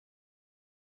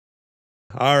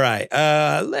All right,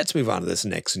 let's move on to this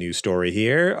next news story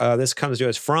here. This comes to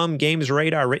us from Games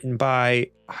Radar, written by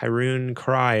Haroon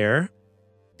Crier.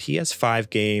 PS5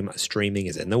 game streaming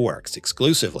is in the works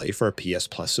exclusively for PS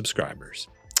Plus subscribers.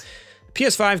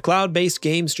 PS5 cloud-based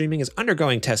game streaming is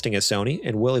undergoing testing at Sony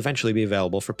and will eventually be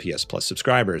available for PS Plus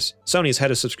subscribers. Sony's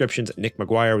head of subscriptions, Nick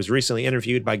McGuire, was recently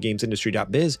interviewed by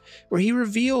GamesIndustry.biz, where he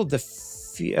revealed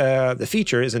the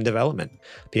feature is in development.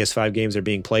 PS5 games are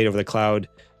being played over the cloud.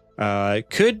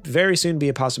 Could very soon be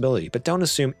a possibility, but don't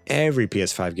assume every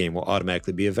PS5 game will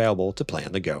automatically be available to play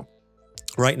on the go.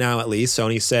 Right now, at least,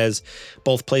 Sony says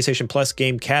both PlayStation Plus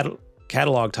game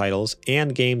catalog titles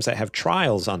and games that have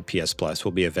trials on PS Plus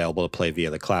will be available to play via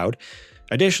the cloud.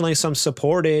 Additionally, some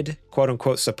supported,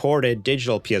 quote-unquote supported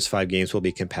digital PS5 games will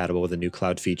be compatible with a new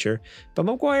cloud feature, but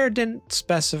McGuire didn't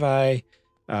specify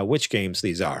which games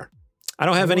these are. I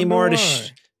don't have any more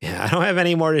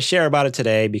to share about it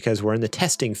today because we're in the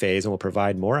testing phase and will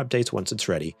provide more updates once it's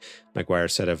ready,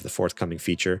 McGuire said of the forthcoming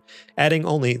feature, adding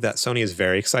only that Sony is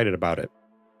very excited about it.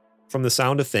 From the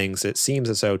sound of things, it seems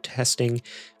as though testing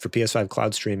for PS5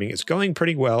 cloud streaming is going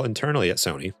pretty well internally at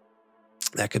Sony.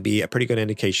 That could be a pretty good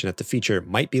indication that the feature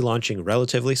might be launching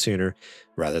relatively sooner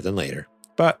rather than later.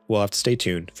 But we'll have to stay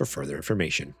tuned for further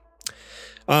information.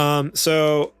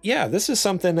 So yeah, this is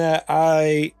something that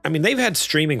I mean, they've had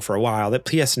streaming for a while. That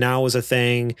PS Now was a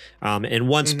thing. And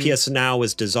once PS Now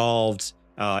was dissolved,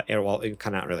 well, it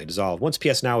kind of not really dissolved. Once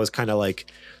PS Now was kind of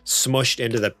like smushed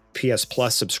into the PS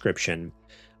Plus subscription,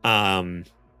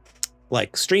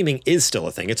 like streaming is still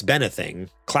a thing. It's been a thing.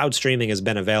 Cloud streaming has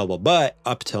been available, but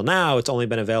up till now, it's only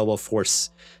been available for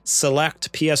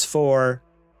select PS4,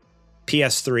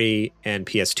 PS3, and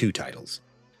PS2 titles.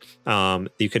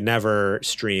 You could never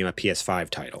stream a PS5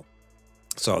 title.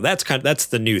 So that's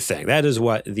the new thing. That is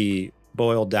what the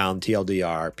boiled down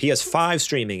TLDR. PS5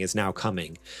 streaming is now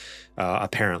coming,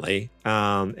 apparently.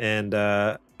 I'm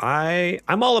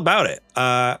all about it.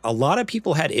 A lot of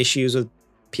people had issues with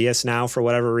PS Now for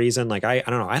whatever reason. Like, I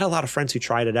don't know. I had a lot of friends who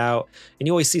tried it out, and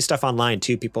you always see stuff online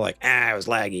too. People like, it was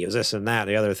laggy. It was this and that,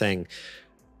 the other thing.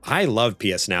 I love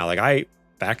PS Now. Like,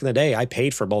 back in the day, I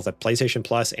paid for both a PlayStation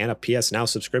Plus and a PS Now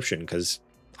subscription because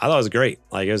I thought it was great.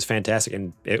 Like, it was fantastic,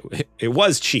 and it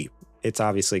was cheap. It's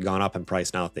obviously gone up in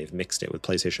price now that they've mixed it with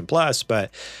PlayStation Plus,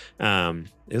 but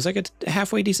it was like a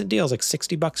halfway decent deal. It was like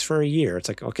 $60 for a year. It's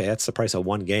like, okay, that's the price of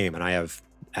one game, and I have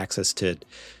access to.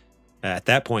 At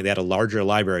that point, they had a larger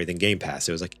library than Game Pass.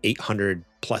 It was like 800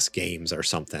 plus games or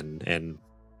something, and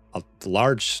it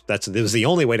was the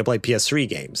only way to play PS3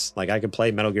 games. Like, I could play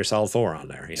Metal Gear Solid 4 on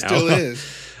there. You know? Still is.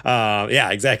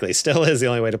 Yeah, exactly. Still is the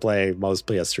only way to play most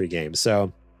PS3 games.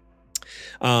 So,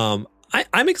 I'm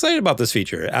excited about this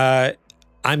feature.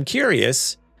 I'm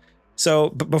curious. So,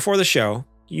 before the show,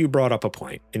 you brought up a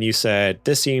point, and you said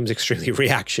this seems extremely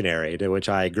reactionary, to which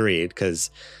I agreed because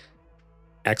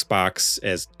Xbox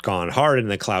has gone hard in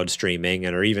the cloud streaming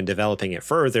and are even developing it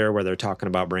further, where they're talking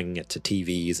about bringing it to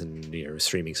TVs and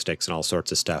streaming sticks and all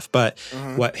sorts of stuff. But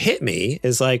what hit me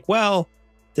is like, well,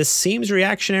 this seems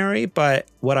reactionary, but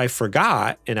what I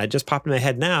forgot, and I just popped in my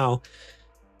head now,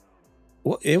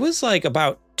 well, it was like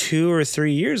about 2 or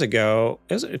 3 years ago.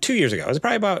 It was 2 years ago. It was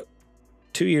probably about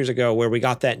 2 years ago where we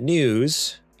got that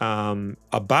news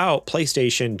about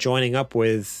PlayStation joining up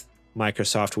with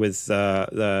Microsoft with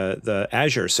the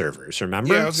Azure servers,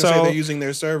 remember? Yeah, I was gonna say they're using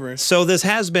their servers. So this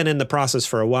has been in the process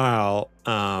for a while,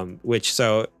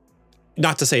 so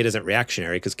not to say it isn't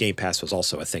reactionary, because Game Pass was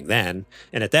also a thing then.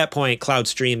 And at that point, cloud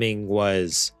streaming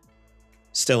was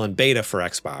still in beta for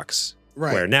Xbox,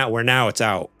 right? Where now it's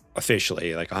out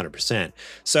officially, like 100%.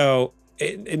 So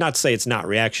not to say it's not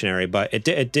reactionary, but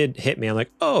it did hit me. I'm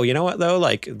like, oh, you know what though?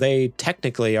 Like, they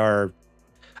technically are.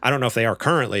 I don't know if they are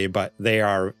currently, but they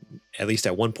are at least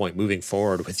at one point moving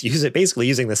forward with basically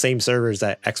using the same servers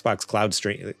that Xbox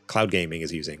cloud gaming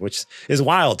is using, which is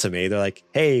wild to me. They're like,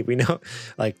 hey, we know,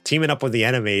 like, teaming up with the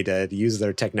enemy to use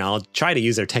their technology, try to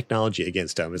use their technology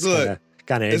against them. It's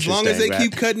kind of interesting. As long as they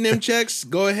keep cutting them checks,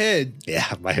 go ahead.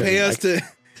 Yeah, pay us to.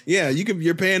 Yeah,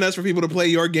 you're paying us for people to play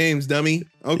your games, dummy.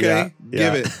 Okay,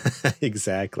 give it.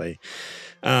 Exactly.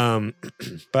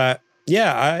 But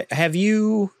yeah, have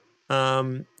you?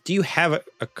 Do you have a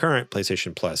current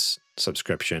PlayStation Plus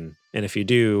subscription? And if you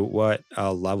do, what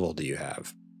level do you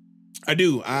have? I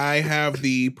do. I have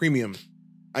the premium.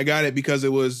 I got it because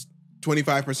it was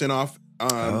 25% off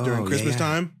during Christmas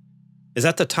time. Is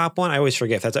that the top one? I always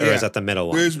forget. Or is that the middle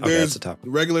one? There's that's the top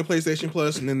one. Regular PlayStation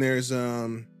Plus, and then there's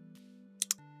like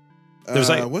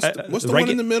what's the one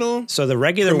in the middle? So the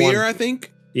regular Premiere, one, I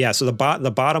think. Yeah. So the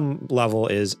bottom level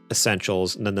is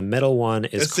Essentials, and then the middle one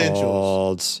is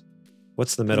called.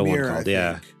 What's the middle Premier, one called? I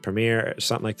Yeah, think. Premier,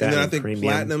 something like that. And then I think Premium.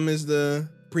 Platinum is the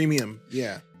premium.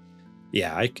 Yeah.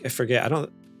 Yeah, I forget. I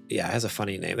don't. Yeah, it has a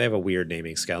funny name. They have a weird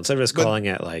naming scale. Instead of just calling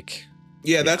it like.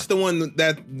 Yeah, that's the one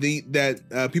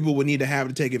that people would need to have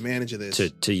to take advantage of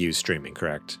this. To use streaming,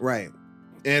 correct? Right.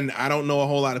 And I don't know a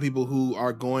whole lot of people who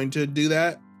are going to do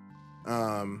that.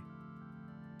 And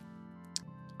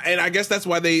I guess that's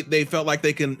why they felt like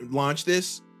they can launch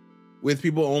this with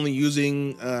people only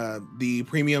using the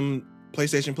premium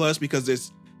PlayStation Plus, because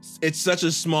it's such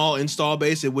a small install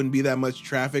base, it wouldn't be that much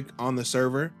traffic on the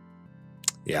server.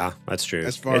 Yeah, that's true.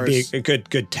 As far It'd be as a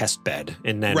good test bed,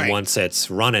 and then once it's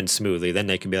running smoothly, then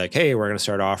they can be like, "Hey, we're going to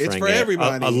start offering it's for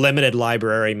everybody. A limited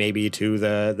library, maybe to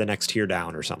the next tier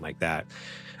down or something like that."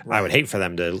 Right. I would hate for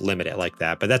them to limit it like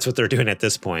that, but that's what they're doing at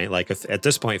this point. Like at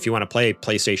this point, if you want to play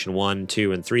PlayStation 1,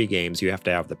 2, and 3 games, you have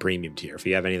to have the premium tier. If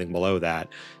you have anything below that,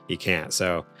 you can't.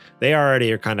 So they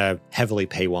already are kind of heavily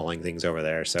paywalling things over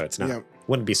there. So it's not. I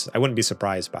wouldn't be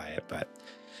surprised by it, but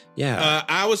yeah.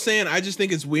 I was saying, I just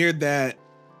think it's weird that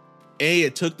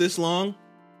it took this long.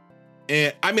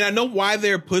 And I mean, I know why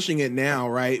they're pushing it now,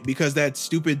 right? Because that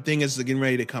stupid thing is getting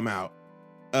ready to come out.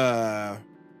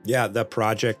 Yeah, the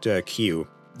Project Q.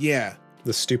 Yeah.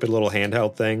 The stupid little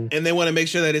handheld thing. And they want to make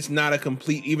sure that it's not a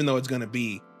complete, even though it's going to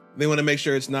be, they want to make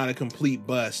sure it's not a complete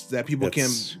bust, that people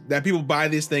people buy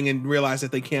this thing and realize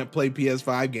that they can't play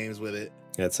PS5 games with it.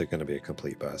 It's going to be a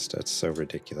complete bust. It's so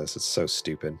ridiculous. It's so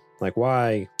stupid. Like,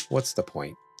 why? What's the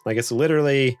point? Like, it's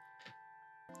literally,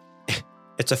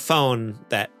 it's a phone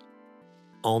that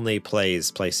only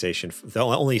plays PlayStation,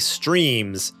 only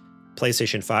streams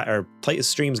PlayStation 5 or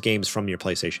streams games from your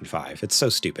PlayStation 5. It's so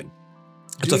stupid.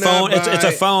 It's a phone.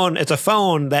 It's a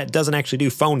phone that doesn't actually do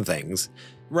phone things.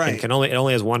 Right. And it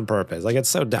only has one purpose. Like, it's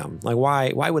so dumb. Like,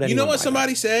 why would anyone? You know what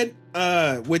somebody said,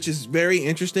 which is very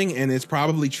interesting, and it's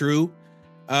probably true.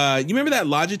 You remember that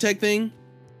Logitech thing?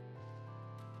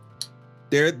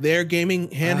 Their gaming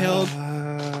handheld.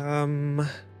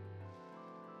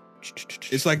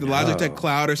 It's like the Logitech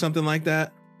Cloud or something like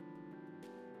that.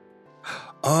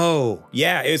 Oh,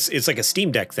 yeah. It's like a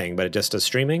Steam Deck thing, but it just does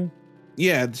streaming.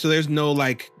 Yeah, so there's no,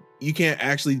 like, you can't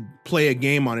actually play a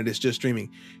game on it. It's just streaming.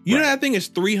 You know that thing is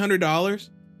 $300.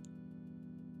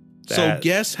 So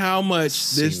guess how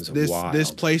much this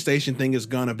PlayStation thing is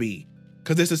gonna be?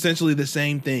 Because it's essentially the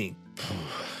same thing.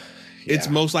 Yeah. It's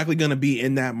most likely gonna be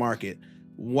in that market.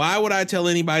 Why would I tell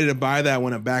anybody to buy that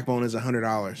when a backbone is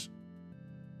 $100?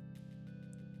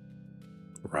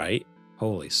 Right?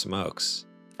 Holy smokes,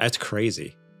 that's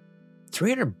crazy.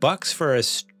 $300 for a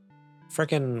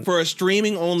for a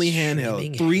streaming only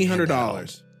handheld,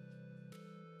 $300.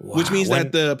 Wow. Which means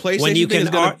that the PlayStation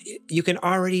thing you can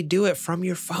already do it from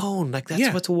your phone. Like,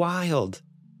 that's what's wild.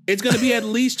 It's going to be at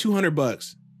least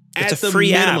 $200. It's a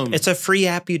free app. It's a free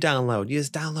app you download. You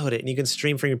just download it and you can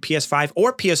stream from your PS5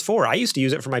 or PS4. I used to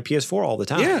use it for my PS4 all the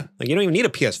time. Yeah. Like, you don't even need a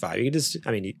PS5. You can just,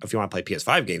 I mean, if you want to play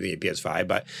PS5 games, you need a PS5,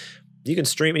 but you can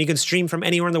stream, and you can stream from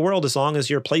anywhere in the world as long as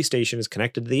your PlayStation is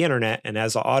connected to the internet and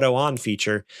has an auto on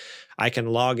feature. I can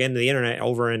log into the internet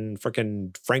over in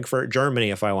freaking Frankfurt, Germany,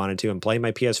 if I wanted to, and play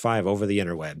my PS5 over the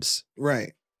interwebs.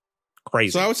 Right.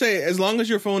 Crazy. So I would say, as long as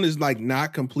your phone is like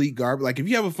not complete garbage, like if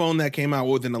you have a phone that came out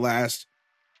within the last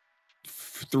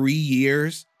 3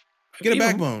 years, get a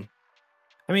backbone.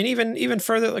 I mean, even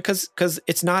further, because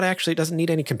it's not actually, it doesn't need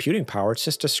any computing power. It's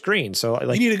just a screen. So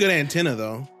like, you need a good antenna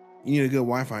though. You need a good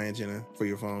Wi-Fi antenna for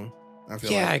your phone. I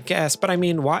feel like. I guess, but I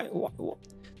mean, why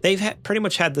they've pretty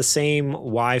much had the same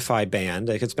Wi-Fi band.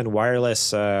 Like, it's been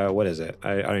wireless. What is it?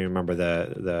 I don't even remember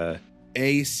the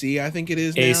AC. I think it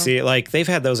is AC. now. Like, they've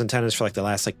had those antennas for like the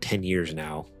last like 10 years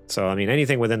now. So I mean,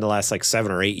 anything within the last like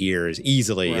 7 or 8 years,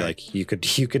 easily, right. Like you could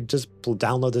just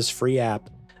download this free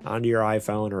app onto your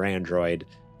iPhone or Android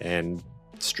and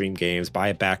stream games, buy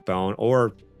a backbone,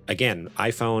 or again,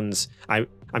 iPhones.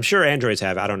 I'm sure Androids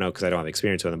have, I don't know because I don't have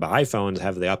experience with them, but iPhones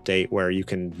have the update where you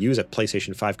can use a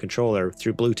PlayStation 5 controller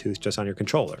through Bluetooth just on your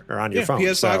controller or on your phone.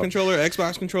 PS5 controller,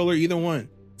 Xbox controller, either one.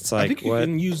 It's like, I think you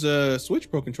can use a Switch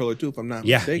Pro controller too, if I'm not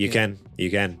mistaken. Yeah, you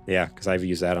can. Yeah, because I've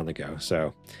used that on the go.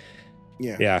 So,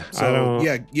 yeah. So,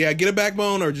 get a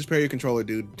backbone or just pair your controller,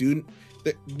 dude.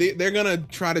 They're going to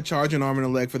try to charge an arm and a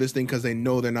leg for this thing because they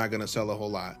know they're not going to sell a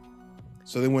whole lot.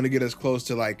 So they want to get as close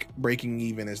to like breaking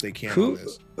even as they can on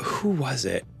this. Who was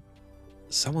it?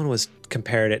 Someone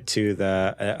compared it to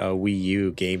the Wii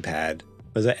U gamepad.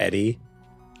 Was it Eddie?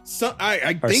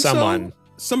 I think someone. So.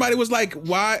 Somebody was like,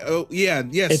 "Why? Oh, yeah.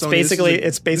 It's Sony,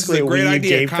 basically a great Wii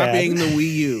idea. U gamepad. Copying the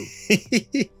Wii U.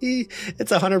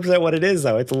 It's 100% what it is,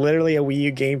 though. It's literally a Wii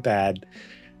U gamepad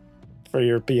for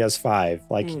your PS5.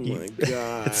 Like, oh my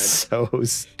God. It's so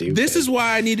stupid. This is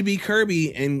why I need to be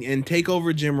Kirby and take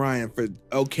over Jim Ryan for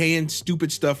okaying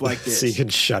stupid stuff like this. So you can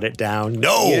shut it down.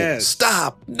 No,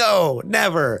 stop. No,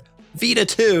 never. Vita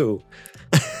 2.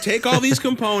 Take all these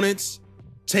components,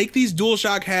 take these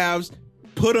DualShock halves,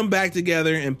 put them back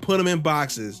together and put them in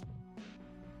boxes.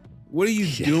 What are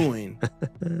you doing?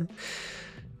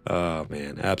 Oh,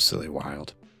 man. Absolutely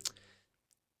wild.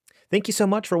 Thank you so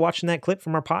much for watching that clip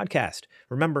from our podcast.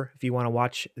 Remember, if you want to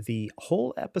watch the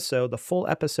whole episode, the full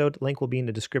episode, link will be in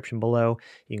the description below.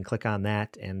 You can click on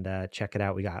that and check it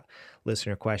out. We got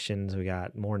listener questions. We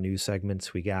got more news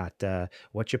segments. We got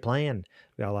what you playing.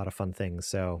 We got a lot of fun things.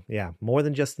 So yeah, more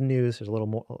than just the news. There's a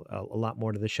lot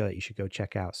more to the show that you should go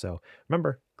check out. So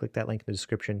remember, click that link in the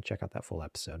description. Check out that full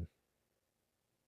episode.